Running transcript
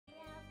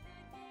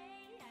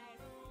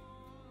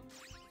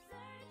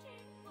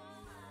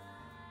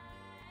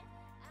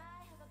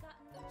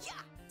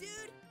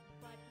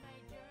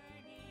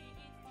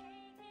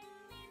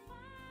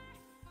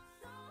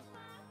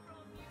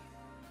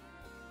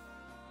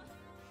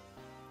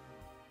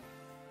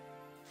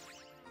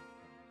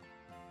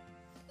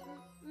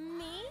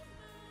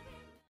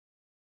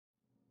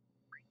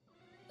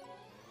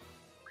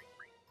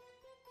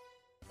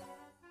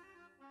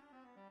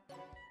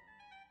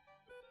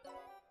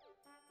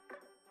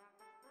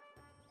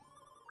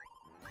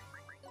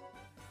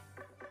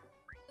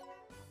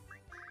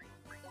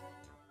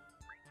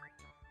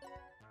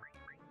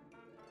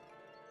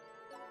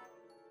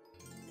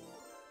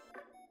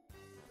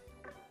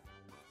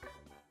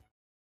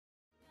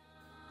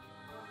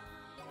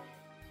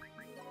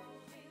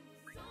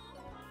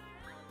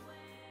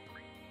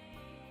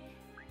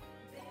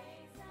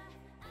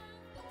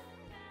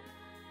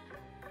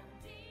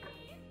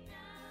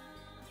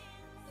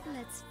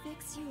Let's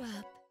fix you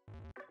up.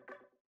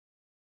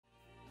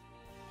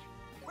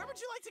 Where would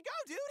you like to go,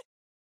 dude?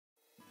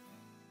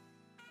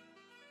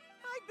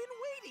 I've been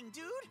waiting,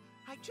 dude.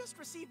 I just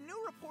received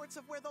new reports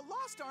of where the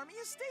Lost Army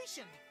is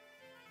stationed.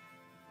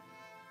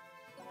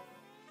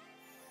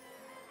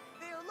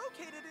 They are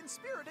located in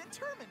Spirit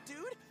Interment,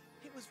 dude.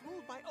 It was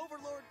ruled by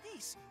Overlord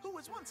Geese, who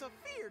was once a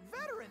feared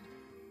veteran.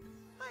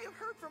 I have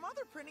heard from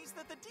other Prinnies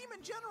that the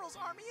Demon General's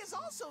army is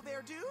also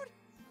there, dude.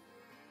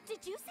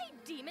 Did you say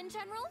Demon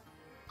General?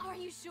 Are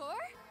you sure?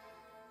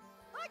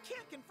 I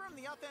can't confirm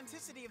the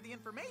authenticity of the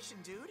information,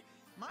 dude.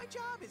 My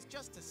job is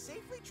just to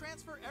safely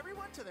transfer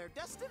everyone to their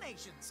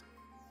destinations.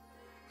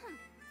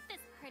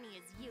 This Prinnie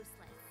is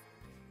useless.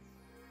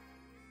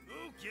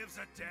 Who gives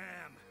a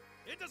damn?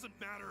 It doesn't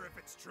matter if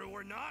it's true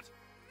or not.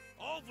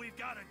 All we've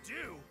got to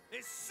do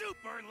is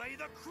super lay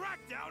the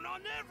crackdown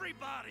on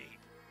everybody.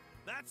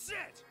 That's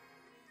it.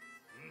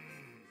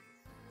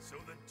 So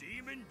the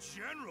Demon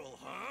General,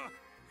 huh?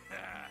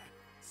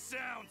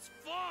 Sounds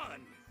fun.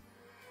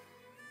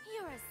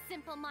 You're as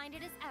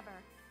simple-minded as ever.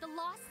 The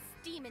Lost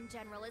Demon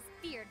General is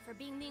feared for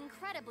being the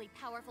incredibly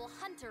powerful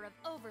hunter of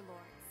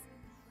overlords.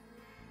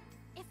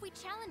 If we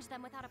challenge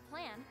them without a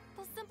plan,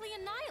 they'll simply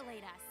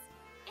annihilate us.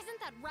 Isn't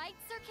that right,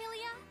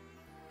 Circilia?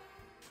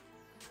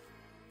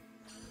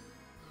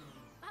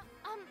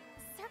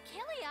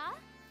 Circilia?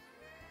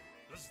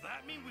 Does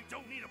that mean we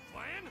don't need a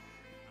plan?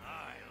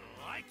 I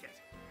like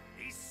it.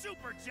 He's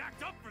super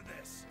jacked up for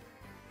this.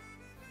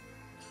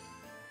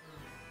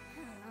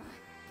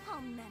 All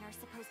men are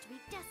supposed to be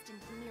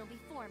destined to kneel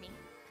before me.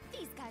 But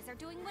these guys are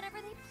doing whatever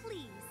they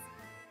please.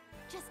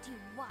 Just you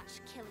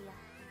watch, Kilia.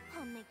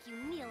 I'll make you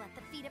kneel at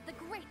the feet of the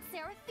great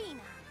Seraphina.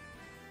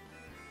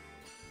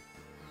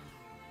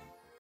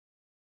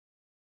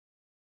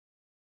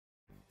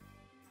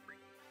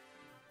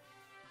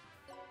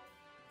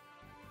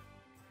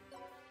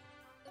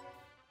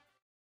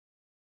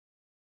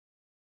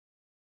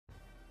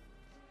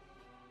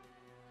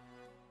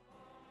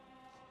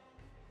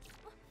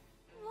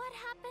 What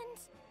happened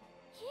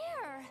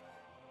here?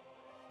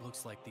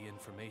 Looks like the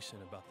information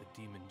about the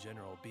Demon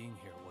General being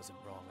here wasn't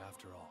wrong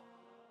after all.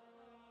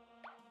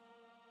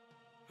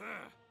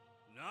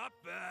 Not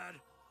bad.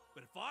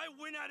 But if I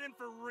went at him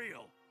for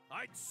real,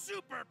 I'd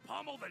super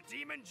pummel the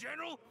Demon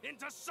General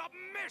into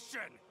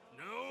submission!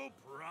 No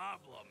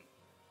problem.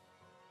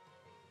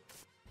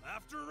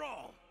 After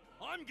all,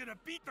 I'm gonna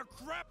beat the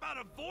crap out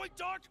of Void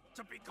Dark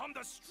to become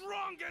the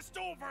strongest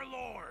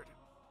Overlord!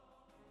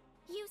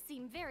 You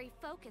seem very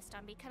focused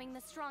on becoming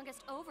the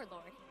strongest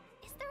Overlord.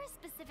 Is there a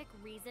specific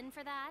reason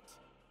for that?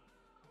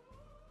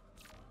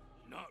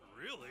 Not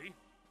really.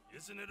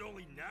 Isn't it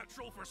only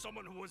natural for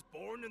someone who was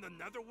born in the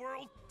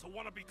Netherworld to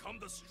want to become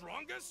the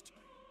strongest?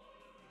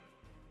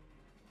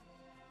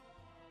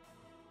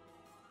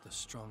 The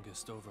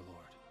strongest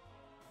Overlord.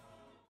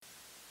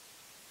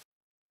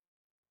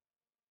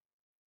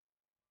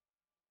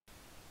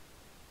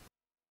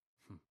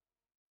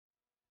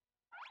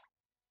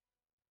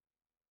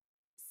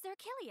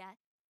 Circilia,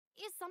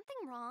 is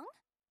something wrong?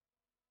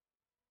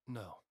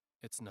 No,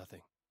 it's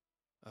nothing.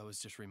 I was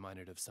just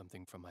reminded of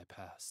something from my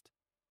past.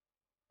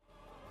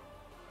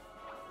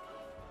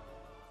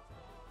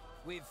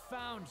 We've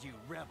found you,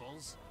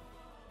 rebels.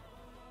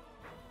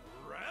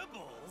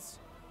 Rebels?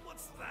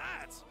 What's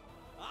that?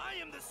 I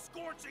am the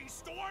Scorching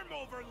Storm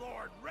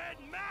Overlord, Red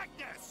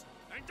Magnus!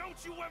 And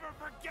don't you ever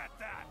forget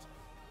that!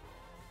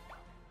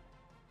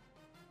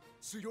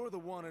 So you're the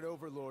wanted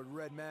Overlord,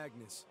 Red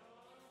Magnus.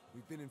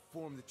 We've been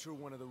informed that you're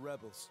one of the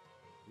rebels.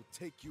 We'll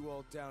take you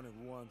all down at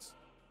once.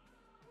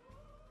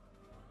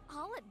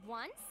 All at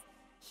once?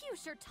 You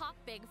sure talk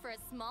big for a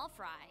small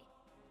fry.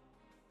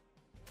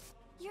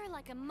 You're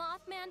like a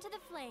Mothman to the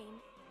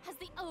flame. As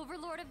the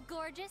Overlord of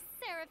gorgeous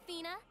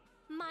Seraphina,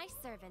 my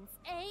servants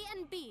A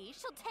and B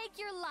shall take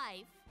your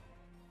life.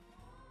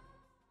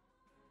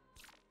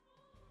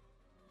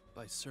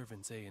 By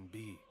servants A and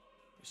B,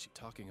 is she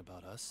talking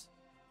about us?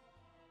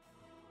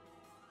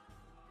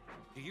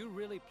 Do you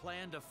really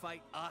plan to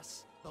fight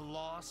us, the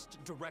Lost,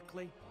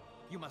 directly?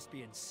 You must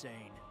be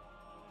insane.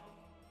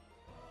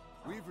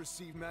 We've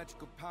received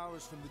magical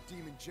powers from the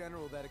Demon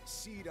General that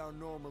exceed our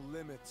normal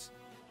limits.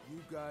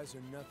 You guys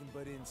are nothing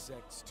but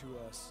insects to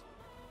us.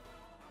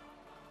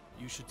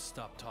 You should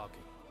stop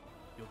talking.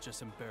 You'll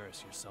just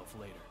embarrass yourself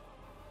later.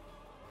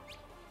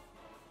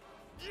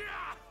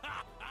 Yeah!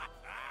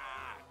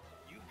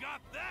 You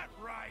got that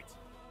right!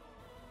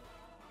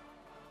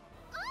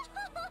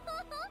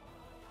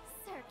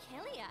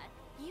 Circilia,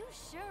 you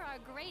sure are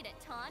great at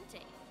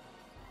taunting.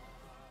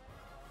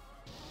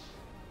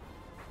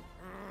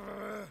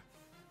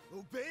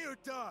 Obey or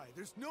die.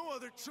 There's no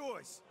other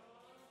choice.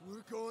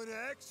 We're going to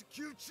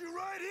execute you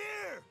right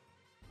here!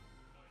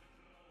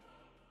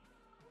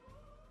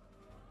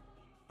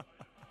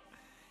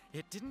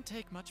 It didn't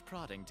take much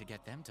prodding to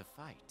get them to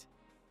fight.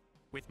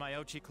 With my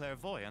Ochi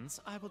Clairvoyance,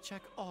 I will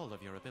check all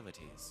of your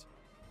abilities.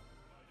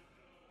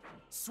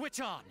 Switch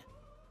on!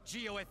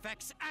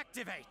 GeoFX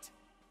activate!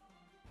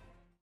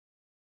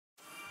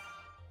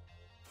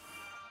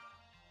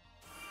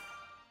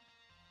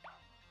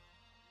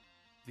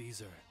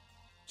 These are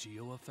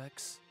geo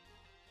effects?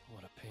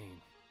 What a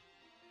pain.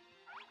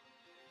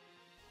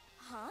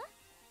 Huh?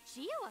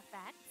 Geo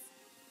effects?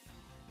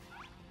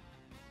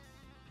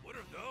 What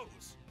are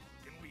those?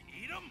 Can we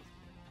eat them?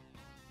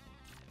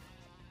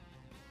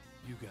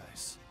 You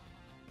guys,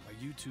 are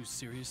you two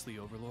seriously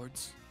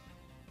overlords?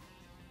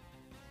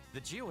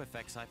 The geo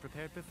effects I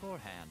prepared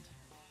beforehand.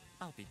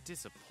 I'll be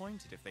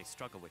disappointed if they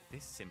struggle with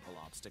this simple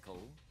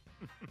obstacle.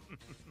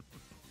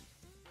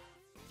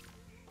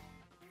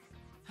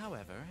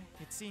 However,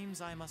 it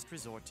seems I must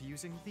resort to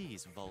using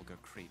these vulgar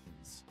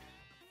cretins.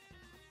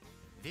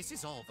 This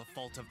is all the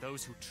fault of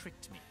those who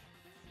tricked me.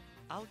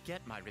 I'll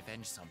get my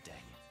revenge someday.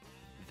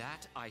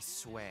 That I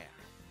swear.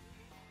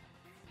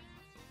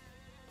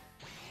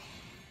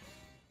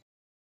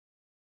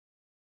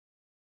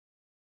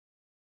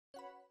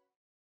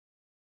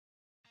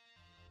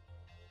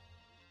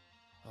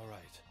 All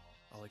right,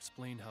 I'll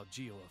explain how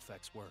geo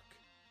effects work.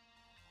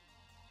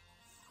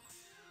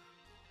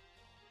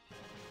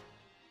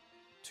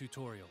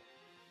 Tutorial: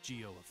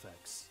 Geo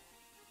effects.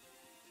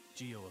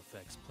 Geo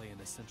effects play an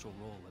essential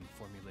role in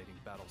formulating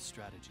battle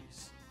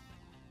strategies.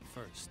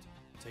 First,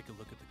 take a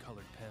look at the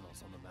colored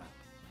panels on the map.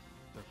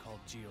 They're called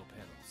geo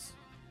panels.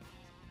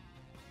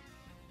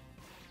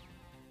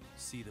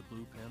 See the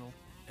blue panel?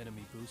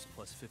 Enemy boost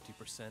plus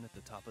 50% at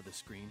the top of the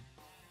screen?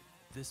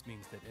 This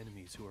means that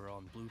enemies who are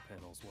on blue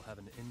panels will have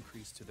an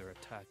increase to their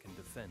attack and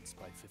defense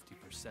by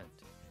 50%.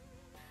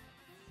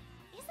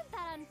 Isn't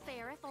that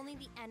unfair if only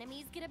the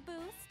enemies get a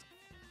boost?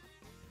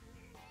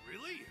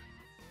 Really?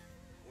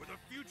 For the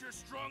future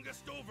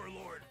strongest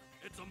overlord,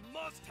 it's a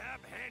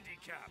must-have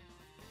handicap.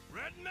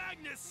 Red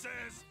Magnus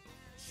says,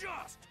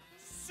 just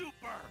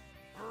super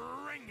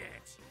bring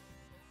it!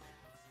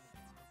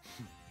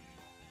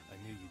 I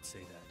knew you'd say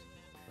that,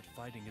 but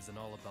fighting isn't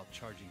all about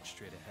charging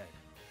straight ahead.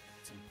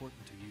 It's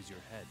important to use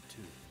your head,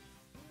 too.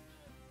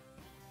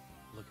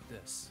 Look at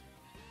this.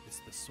 It's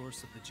the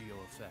source of the geo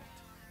effect.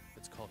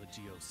 It's called a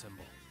geo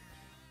symbol.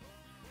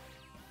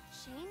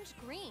 Change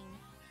green?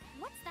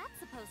 What's that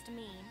supposed to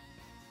mean?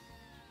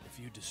 If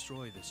you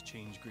destroy this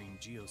change green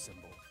geo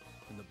symbol,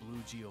 then the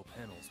blue geo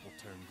panels will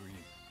turn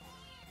green.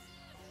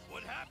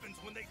 What happens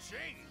when they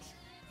change?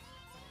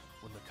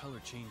 When the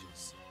color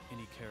changes,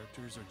 any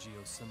characters or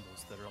geo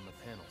symbols that are on the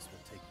panels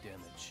will take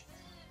damage.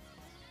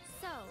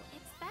 So,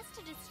 it's best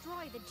to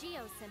destroy the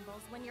geo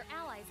symbols when your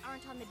allies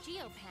aren't on the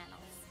geo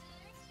panels.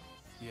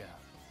 Yeah,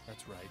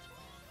 that's right.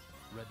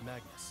 Red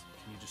Magnus,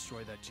 can you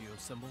destroy that geo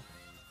symbol?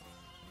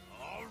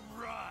 All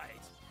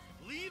right!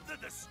 Leave the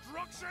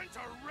destruction to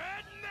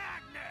Red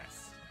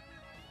Magnus!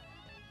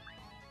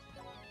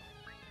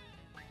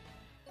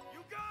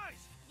 You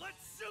guys,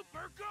 let's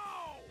super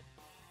go!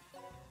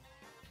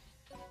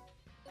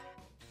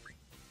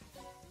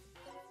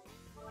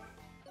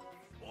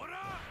 What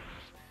up?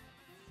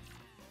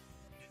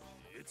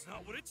 It's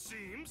not what it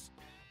seems.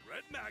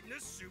 Red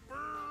Magnus super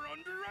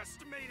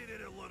underestimated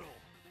it a little.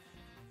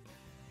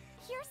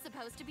 You're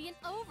supposed to be an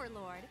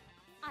overlord.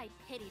 I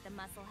pity the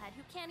musclehead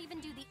who can't even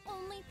do the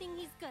only thing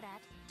he's good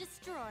at,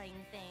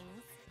 destroying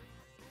things.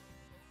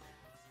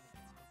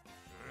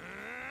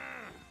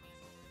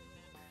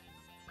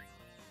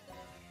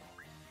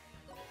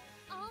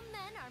 All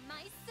men are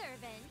my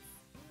servants.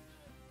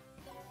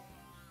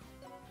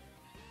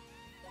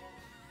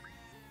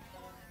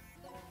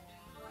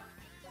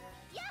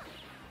 Yeah!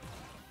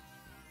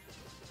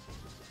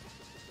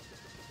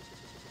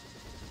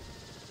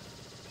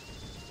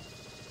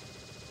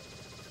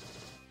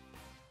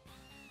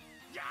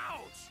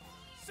 Ouch!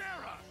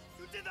 Sarah,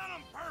 you did that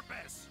on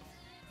purpose!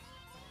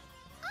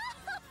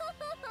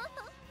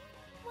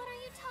 What are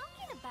you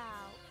talking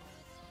about?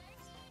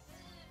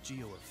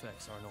 Geo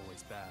effects aren't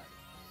always bad.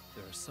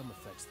 There are some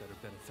effects that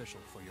are beneficial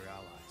for your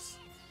allies.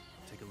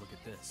 Take a look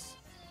at this.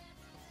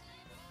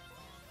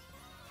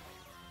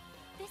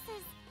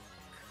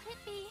 Could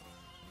it be?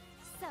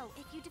 So,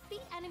 if you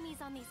defeat enemies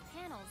on these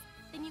panels,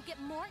 then you get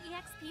more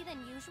EXP than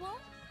usual?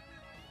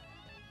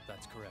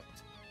 That's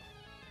correct.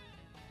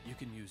 You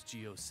can use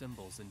geo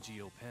symbols and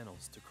geo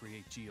panels to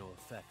create geo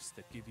effects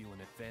that give you an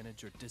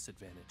advantage or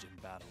disadvantage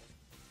in battle.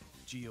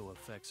 Geo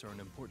effects are an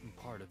important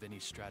part of any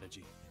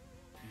strategy.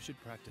 You should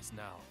practice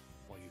now,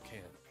 while you can.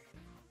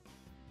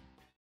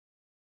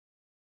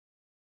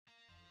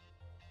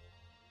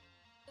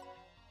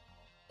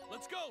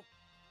 Let's go!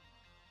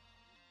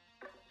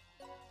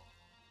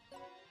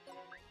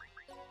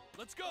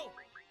 Let's go!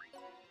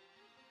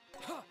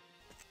 Ha!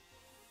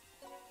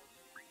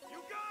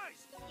 You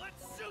guys,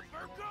 let's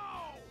super go!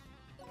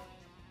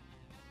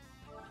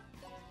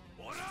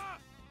 What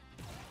up?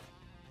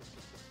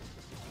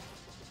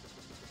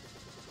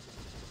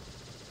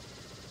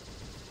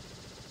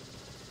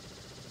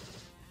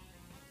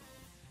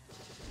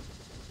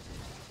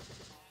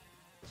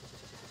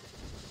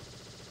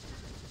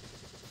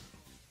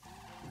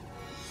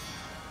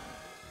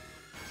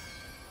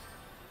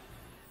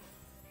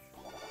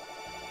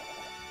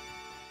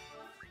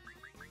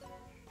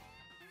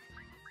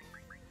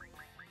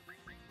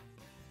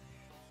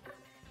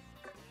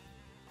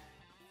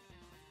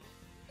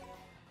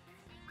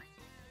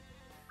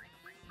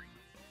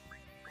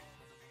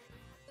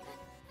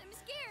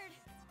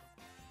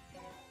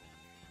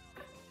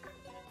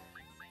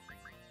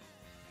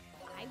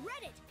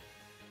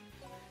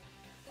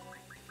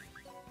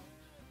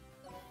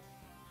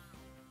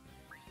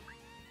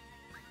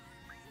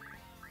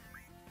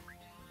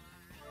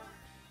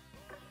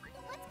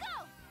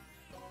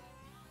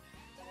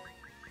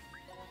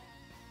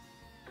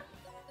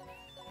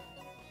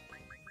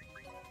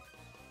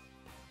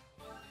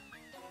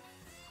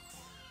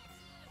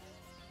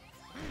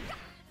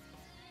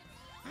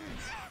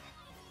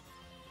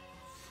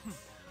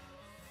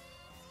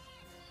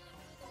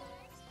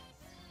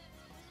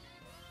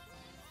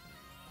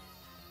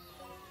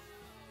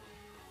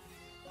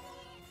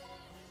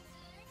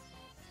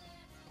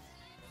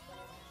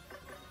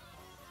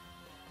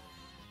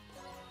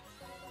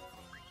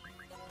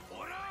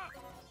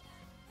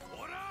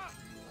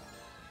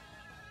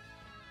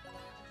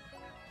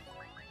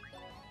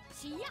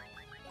 Chia!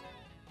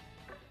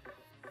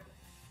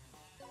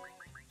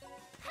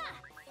 Ha!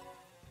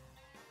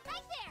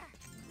 Right there!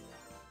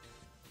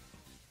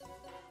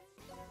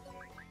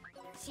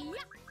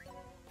 Chia!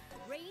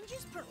 Range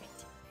is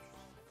perfect.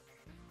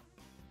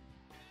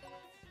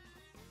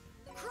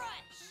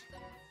 Crush!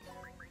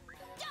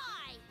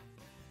 Die!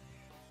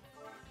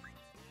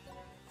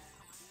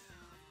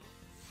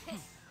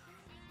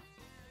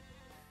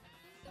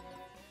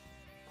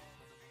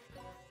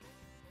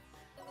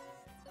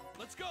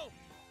 Let's go!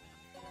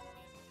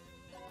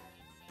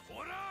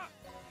 Ora!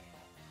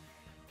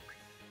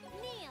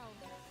 Kneel!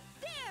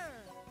 There!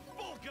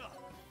 Volga!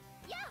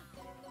 Yeah!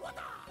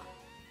 Wada!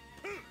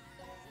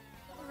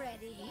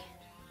 Ready.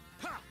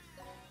 Ha!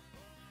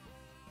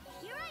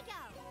 Here I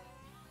go!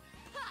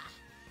 Ha!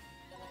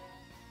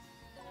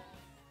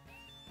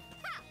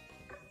 Ha!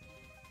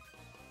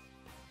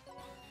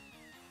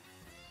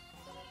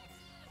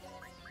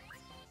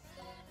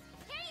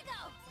 Here you go!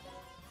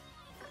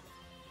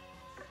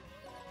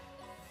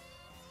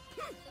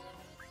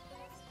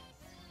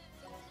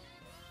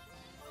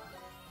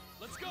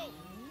 Let's go!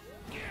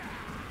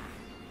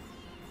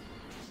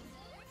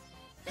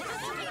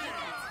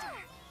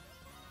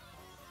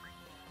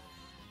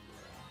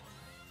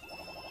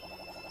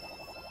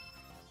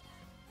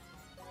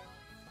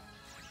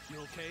 You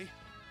okay?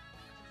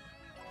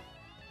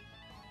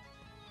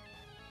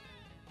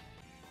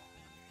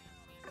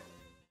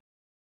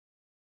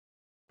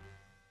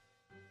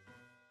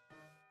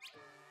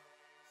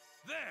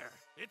 There!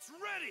 It's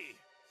ready!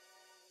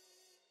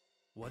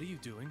 What are you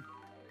doing?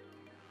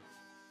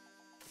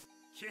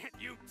 Can't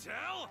you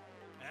tell?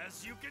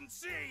 As you can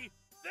see,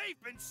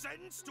 they've been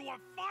sentenced to a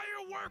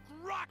firework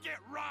rocket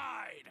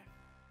ride!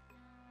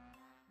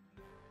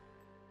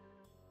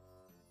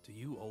 Do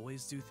you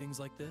always do things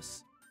like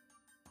this?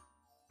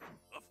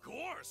 Of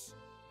course!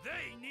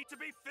 They need to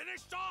be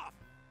finished off!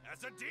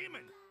 As a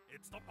demon,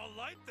 it's the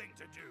polite thing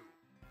to do.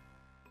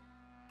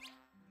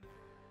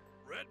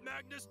 Red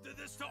Magnus did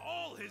this to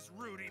all his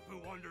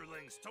Rudy-Poo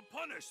underlings to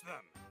punish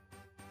them.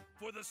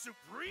 For the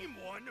Supreme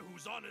One,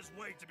 who's on his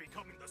way to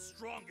becoming the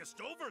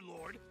strongest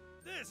Overlord,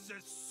 this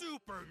is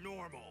super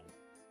normal.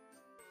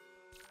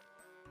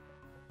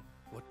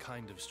 What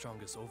kind of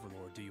strongest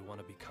overlord do you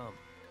want to become?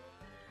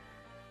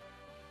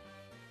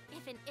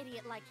 If an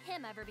idiot like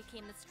him ever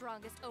became the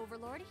strongest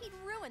overlord, he'd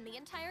ruin the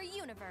entire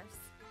universe.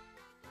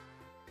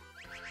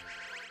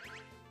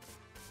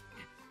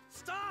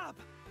 Stop!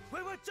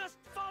 We were just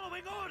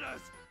following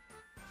orders!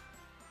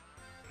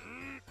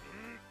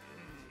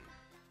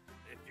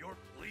 If you're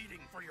pleading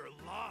for your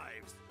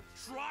lives,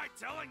 try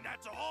telling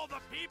that to all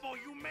the people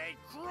you made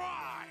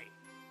cry!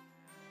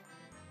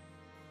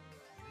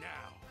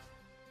 Now,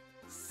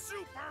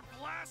 super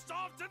blast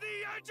off to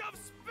the edge of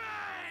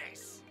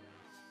space!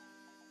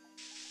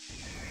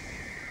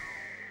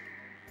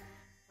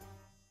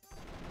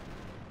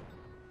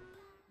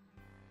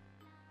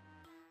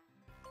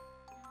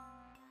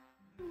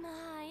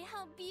 My,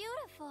 how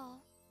beautiful!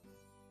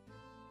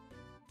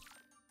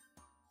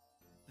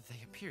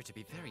 They appear to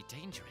be very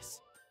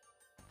dangerous.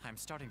 I'm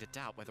starting to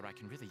doubt whether I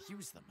can really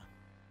use them.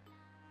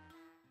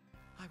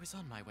 I was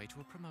on my way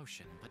to a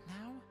promotion, but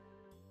now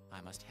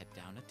I must head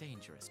down a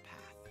dangerous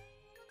path.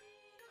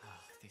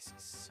 Oh, this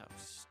is so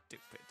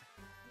stupid.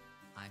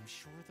 I'm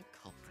sure the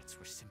culprits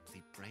were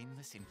simply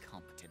brainless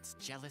incompetents,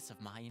 jealous of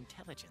my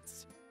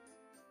intelligence.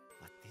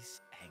 But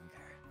this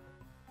anger...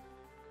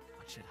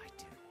 What should I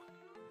do?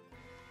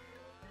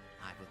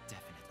 I will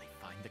definitely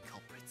find the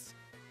culprits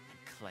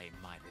and claim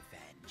my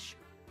revenge.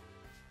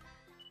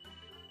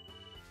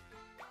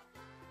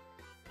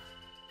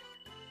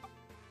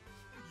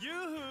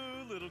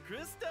 Yoo-hoo, little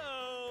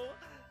Christo!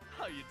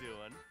 How you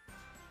doing?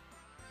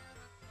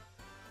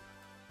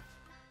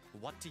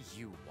 What do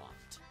you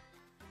want?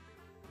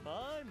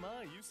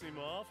 My, you seem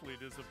awfully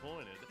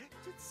disappointed.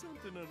 Did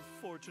something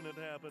unfortunate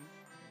happen?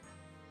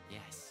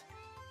 Yes,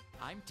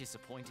 I'm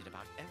disappointed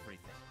about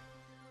everything.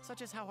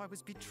 Such as how I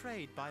was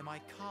betrayed by my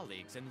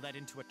colleagues and led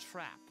into a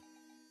trap.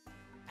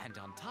 And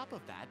on top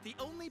of that, the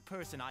only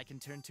person I can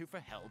turn to for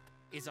help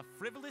is a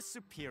frivolous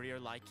superior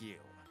like you.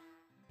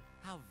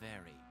 How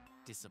very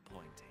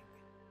disappointing.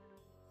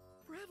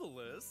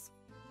 Frivolous?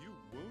 You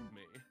wound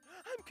me.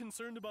 I'm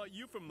concerned about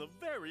you from the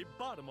very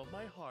bottom of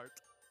my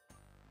heart.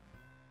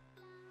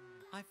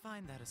 I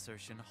find that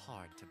assertion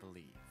hard to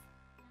believe.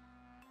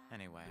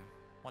 Anyway,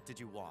 what did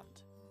you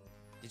want?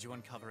 Did you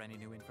uncover any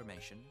new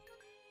information?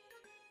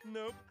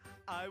 Nope,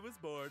 I was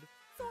bored,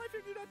 so I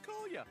figured I'd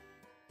call ya.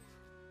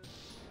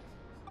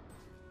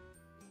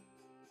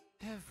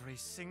 Every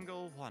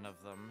single one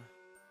of them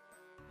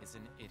is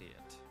an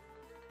idiot.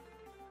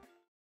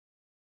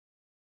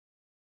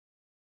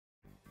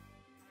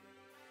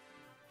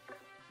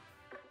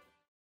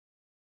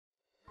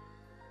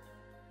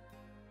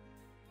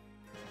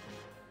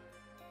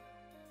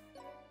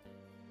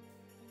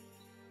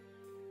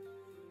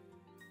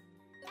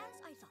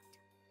 As I thought.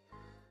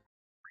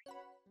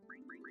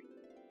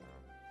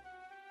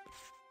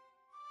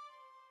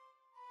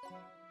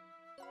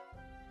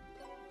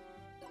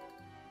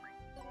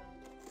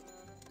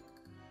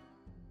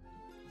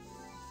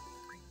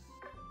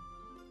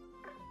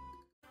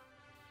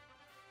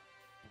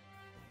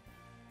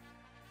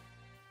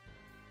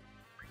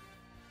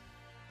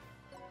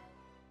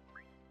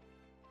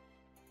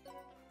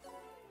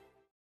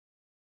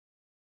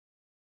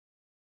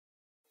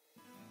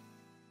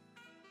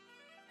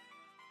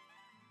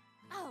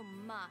 Oh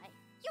my,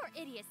 your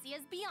idiocy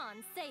is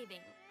beyond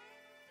saving.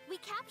 We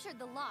captured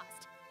the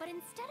Lost, but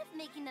instead of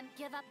making them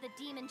give up the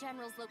Demon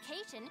General's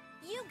location,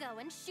 you go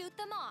and shoot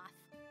them off.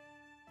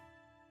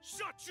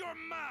 Shut your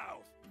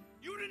mouth!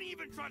 You didn't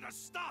even try to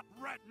stop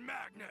Red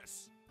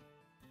Magnus!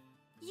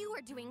 You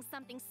were doing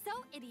something so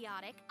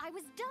idiotic, I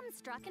was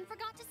dumbstruck and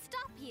forgot to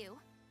stop you.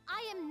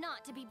 I am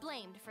not to be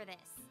blamed for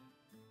this.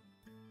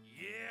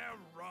 Yeah,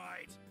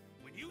 right.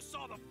 When you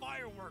saw the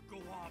firework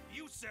go off,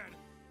 you said,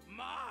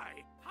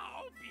 "My,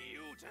 how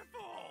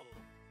beautiful!"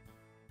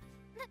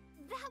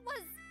 That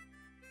was...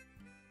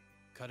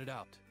 Cut it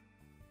out.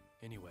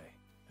 Anyway,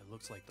 it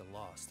looks like the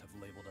Lost have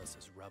labeled us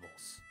as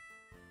rebels.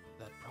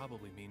 That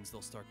probably means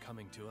they'll start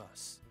coming to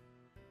us.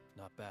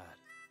 Not bad.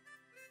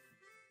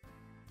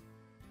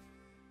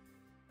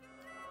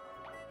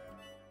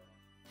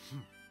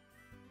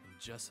 And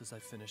just as I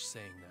finish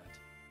saying that,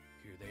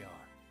 here they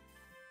are.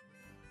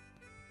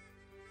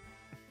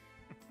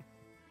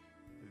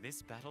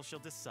 This battle shall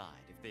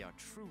decide if they are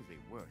truly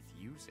worth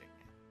using.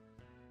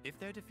 If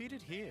they're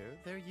defeated here,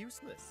 they're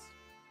useless.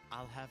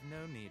 I'll have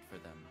no need for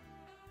them.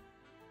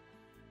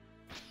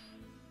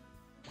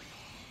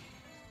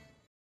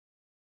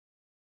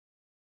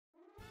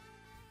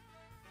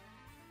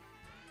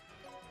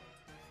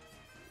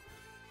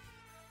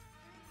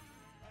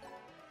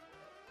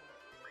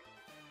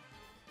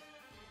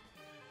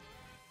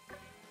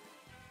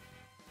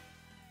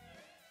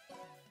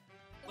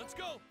 Let's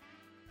go!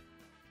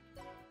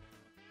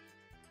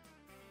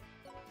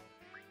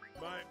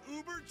 My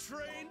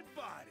uber-trained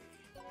body.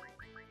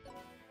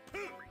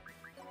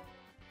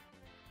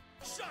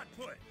 Shot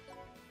put!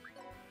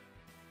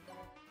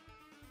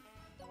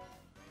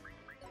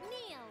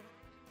 Kneel!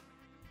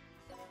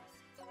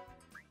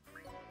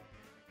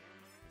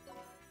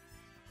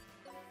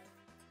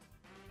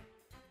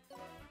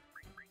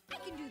 I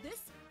can do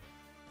this!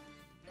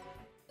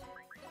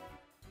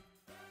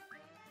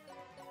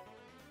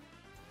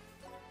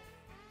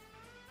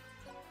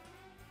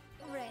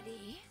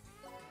 Ready?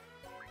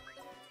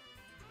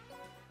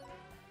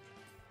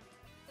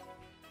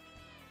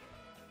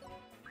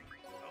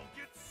 Don't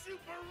get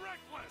super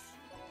reckless!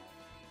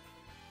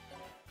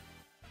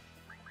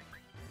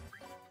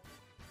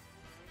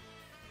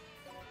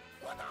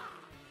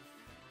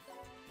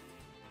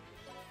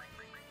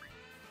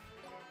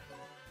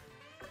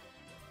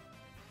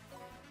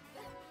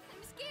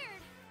 I'm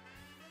scared!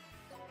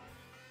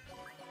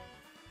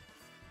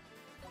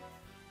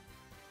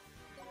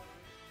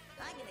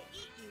 I'm gonna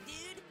eat you,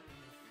 dude!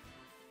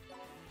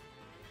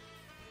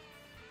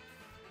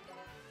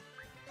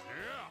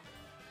 Yeah!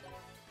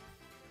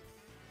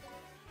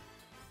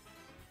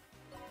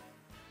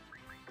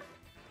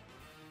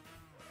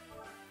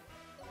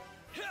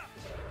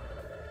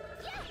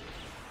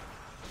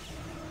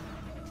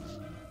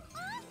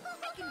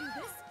 I can do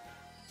this!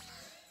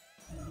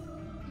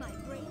 My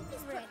brain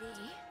is ready.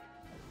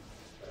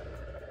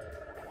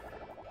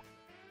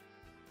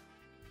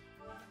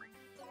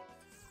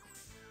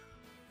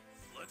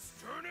 Let's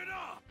turn it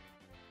up!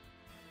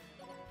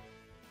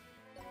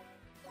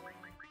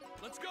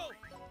 Let's go!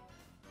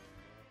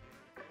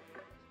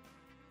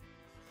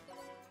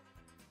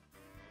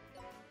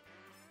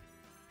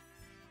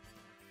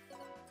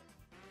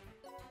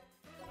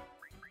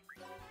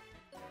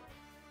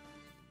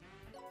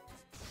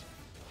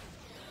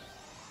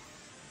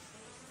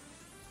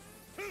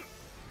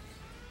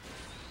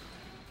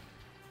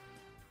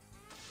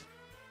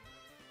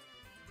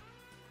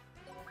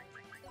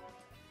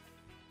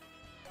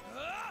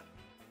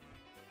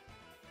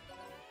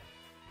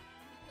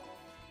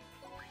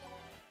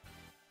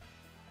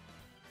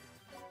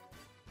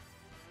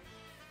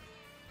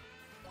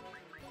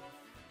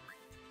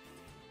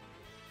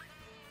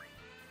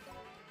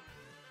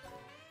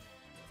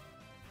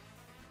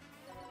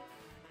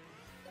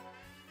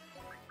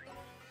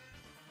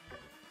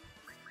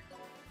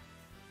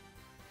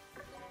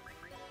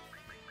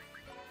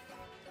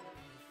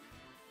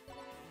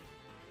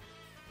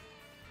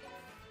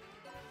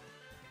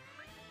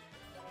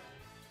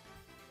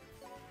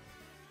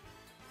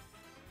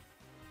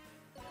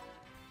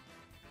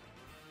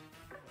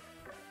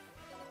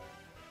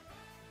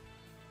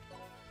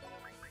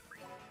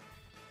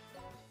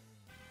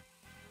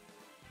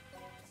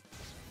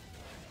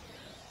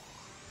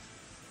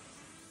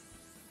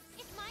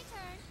 It's my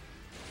turn.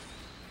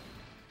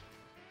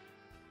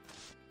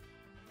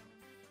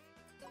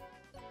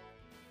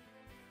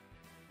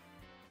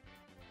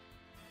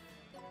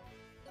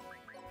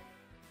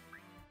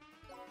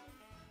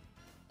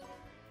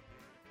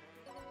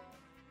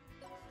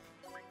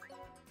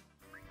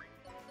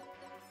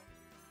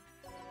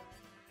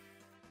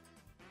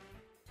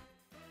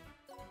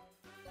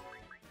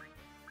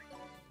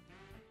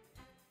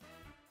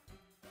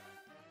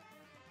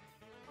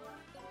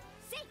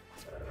 See?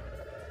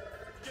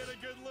 Get a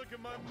good look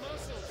at my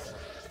muscles!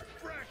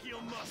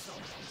 Brachial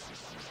muscle!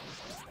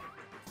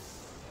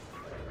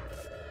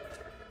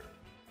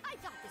 I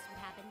thought this would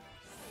happen.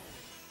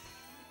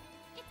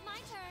 It's my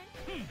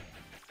turn.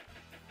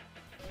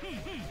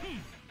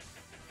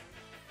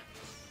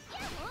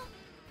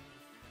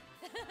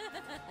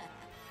 Yeah.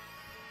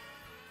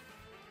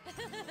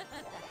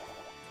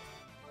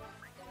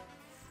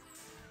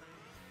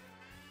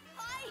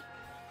 Oi!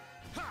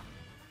 Ha!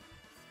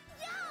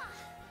 Yeah!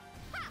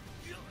 Ha!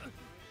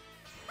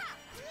 Ha!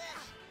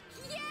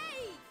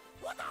 Yay!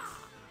 What the?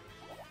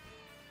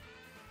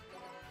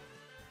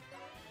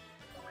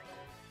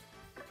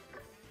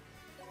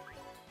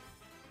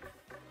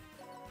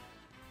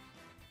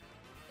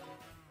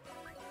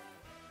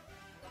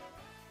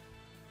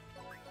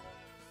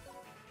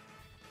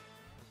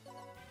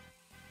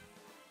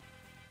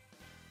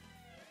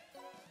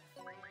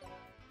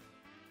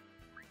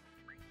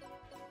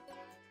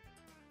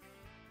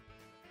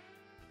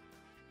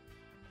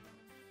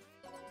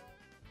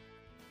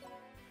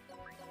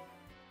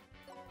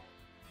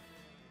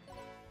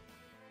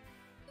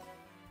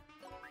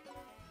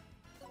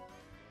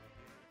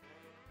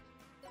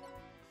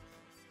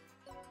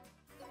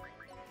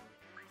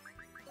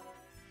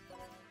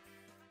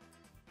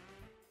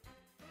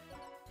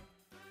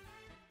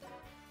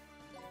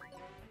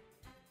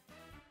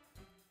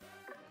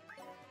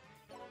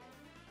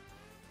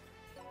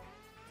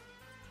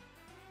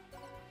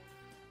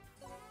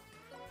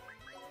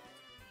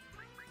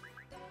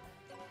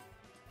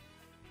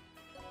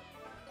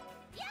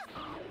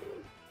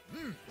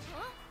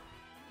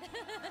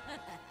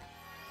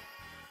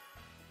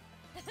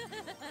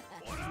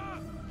 What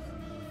up?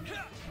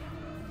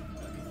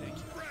 Let me thank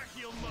you.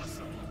 Brachial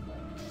muscle.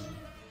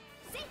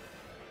 See?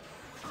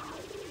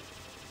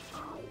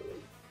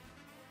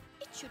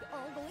 It should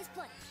all go as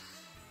planned.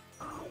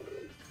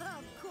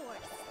 Of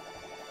course.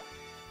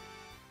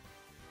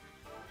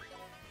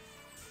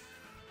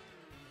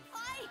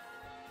 Oi!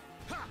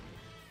 Ha!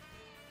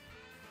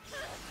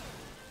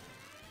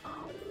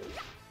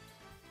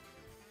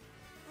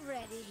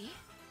 Ready?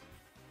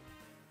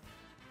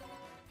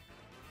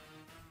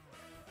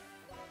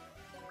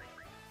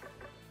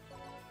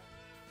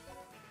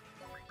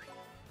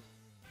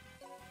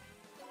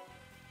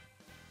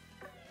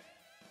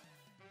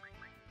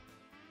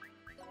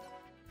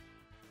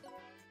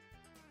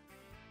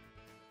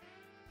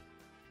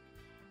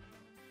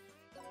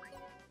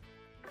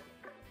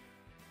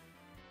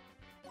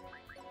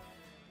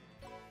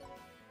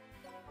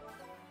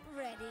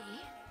 Ready?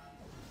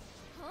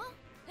 Huh?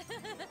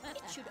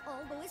 It should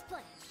all go as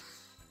planned.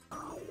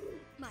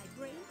 My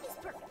brain is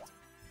perfect.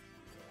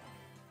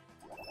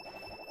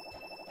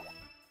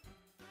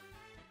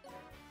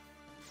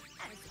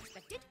 As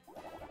expected.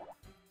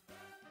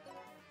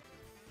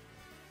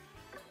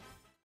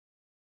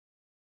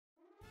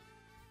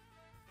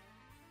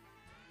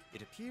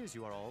 It appears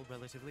you are all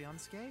relatively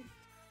unscathed.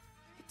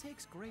 It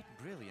takes great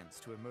brilliance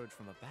to emerge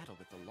from a battle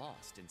with the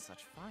Lost in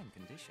such fine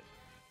condition.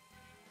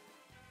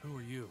 Who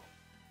are you?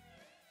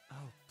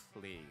 Oh,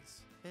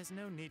 please. There's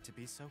no need to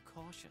be so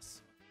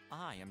cautious.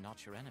 I am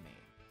not your enemy.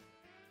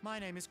 My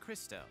name is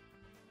Christo.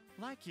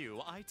 Like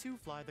you, I too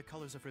fly the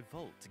colors of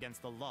revolt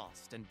against the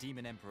Lost and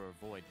Demon Emperor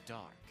Void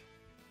Dark.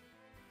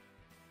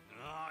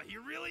 He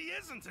really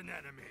isn't an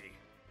enemy.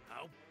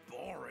 How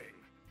boring.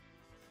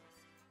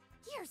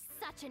 You're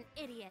such an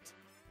idiot.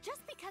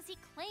 Just because he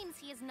claims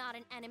he is not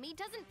an enemy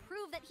doesn't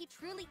prove that he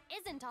truly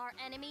isn't our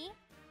enemy.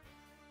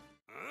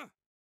 Huh?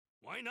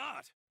 Why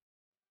not?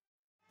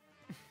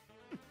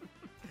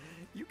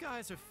 You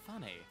guys are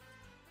funny.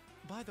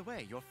 By the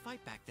way, your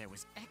fight back there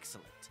was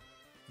excellent.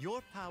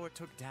 Your power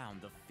took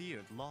down the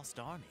feared Lost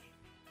Army.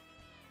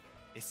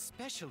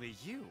 Especially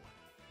you.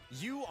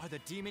 You are the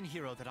demon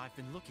hero that I've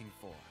been looking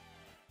for.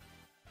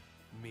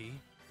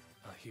 Me?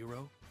 A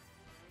hero?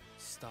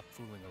 Stop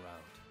fooling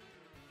around.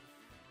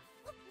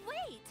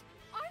 Wait!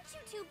 Aren't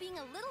you two being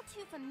a little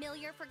too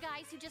familiar for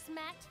guys who just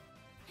met?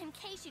 In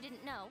case you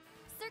didn't know,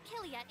 Sir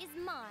Killia is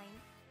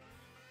mine.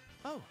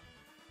 Oh,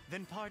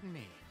 then pardon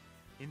me.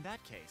 In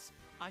that case,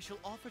 I shall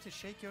offer to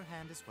shake your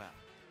hand as well,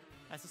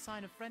 as a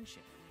sign of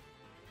friendship.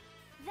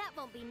 That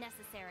won't be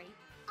necessary.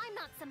 I'm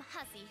not some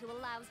hussy who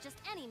allows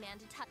just any man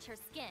to touch her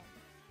skin.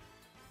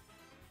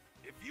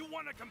 If you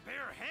want to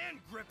compare hand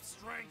grip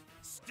strength,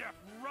 step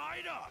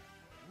right up.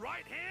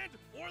 Right hand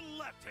or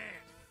left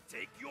hand?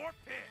 Take your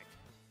pick.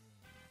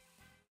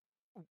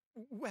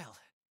 Well,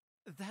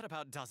 that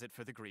about does it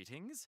for the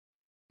greetings.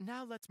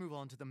 Now let's move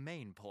on to the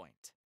main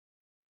point.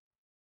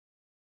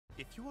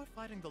 If you are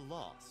fighting the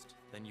Lost,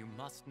 then you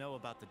must know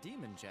about the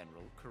Demon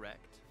General,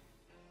 correct?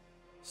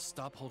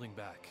 Stop holding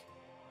back.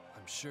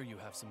 I'm sure you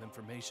have some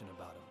information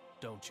about him,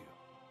 don't you?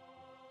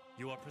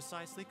 You are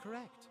precisely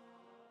correct.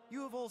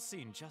 You have all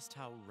seen just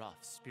how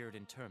rough Spirit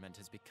Interment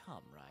has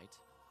become, right?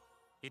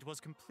 It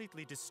was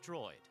completely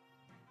destroyed.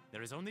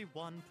 There is only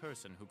one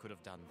person who could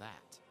have done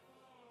that.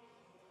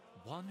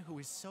 One who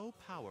is so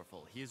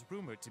powerful he is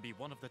rumored to be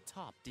one of the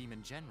top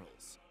demon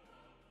generals.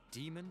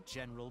 Demon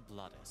General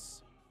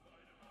Bloodus.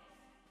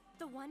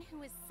 The one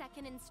who is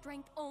second in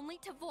strength only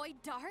to Void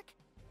Dark?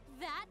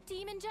 That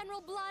Demon General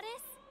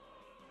Bloodus?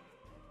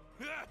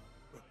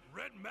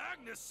 Red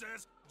Magnus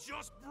says,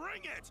 just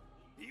bring it!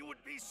 He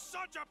would be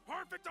such a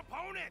perfect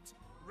opponent!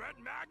 Red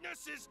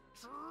Magnus is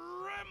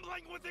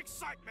trembling with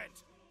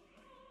excitement!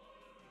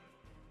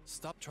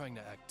 Stop trying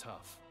to act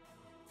tough.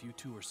 If you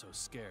two are so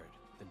scared,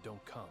 then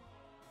don't come.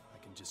 I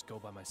can just go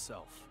by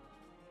myself.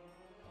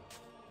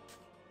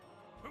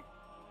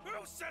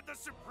 Who said the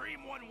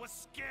Supreme One was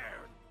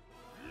scared?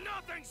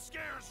 Nothing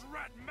scares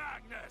Red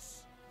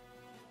Magnus!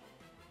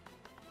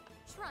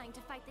 Trying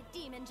to fight the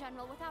Demon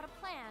General without a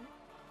plan?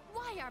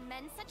 Why are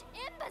men such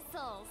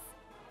imbeciles?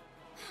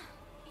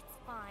 It's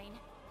fine.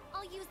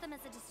 I'll use them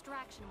as a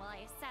distraction while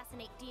I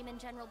assassinate Demon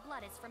General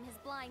Bloodus from his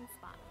blind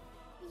spot.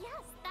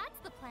 Yes, that's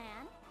the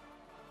plan.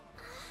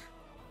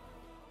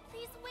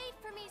 Please wait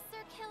for me,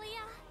 Sir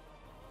Killia.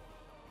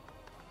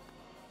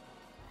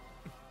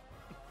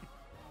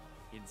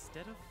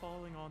 Instead of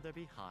falling on their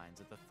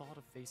behinds at the thought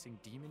of facing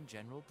Demon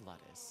General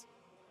Bloodus,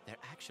 they're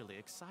actually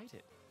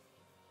excited.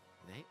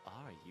 They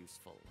are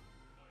useful.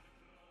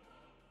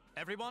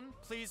 Everyone,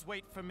 please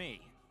wait for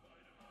me.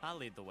 I'll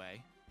lead the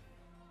way.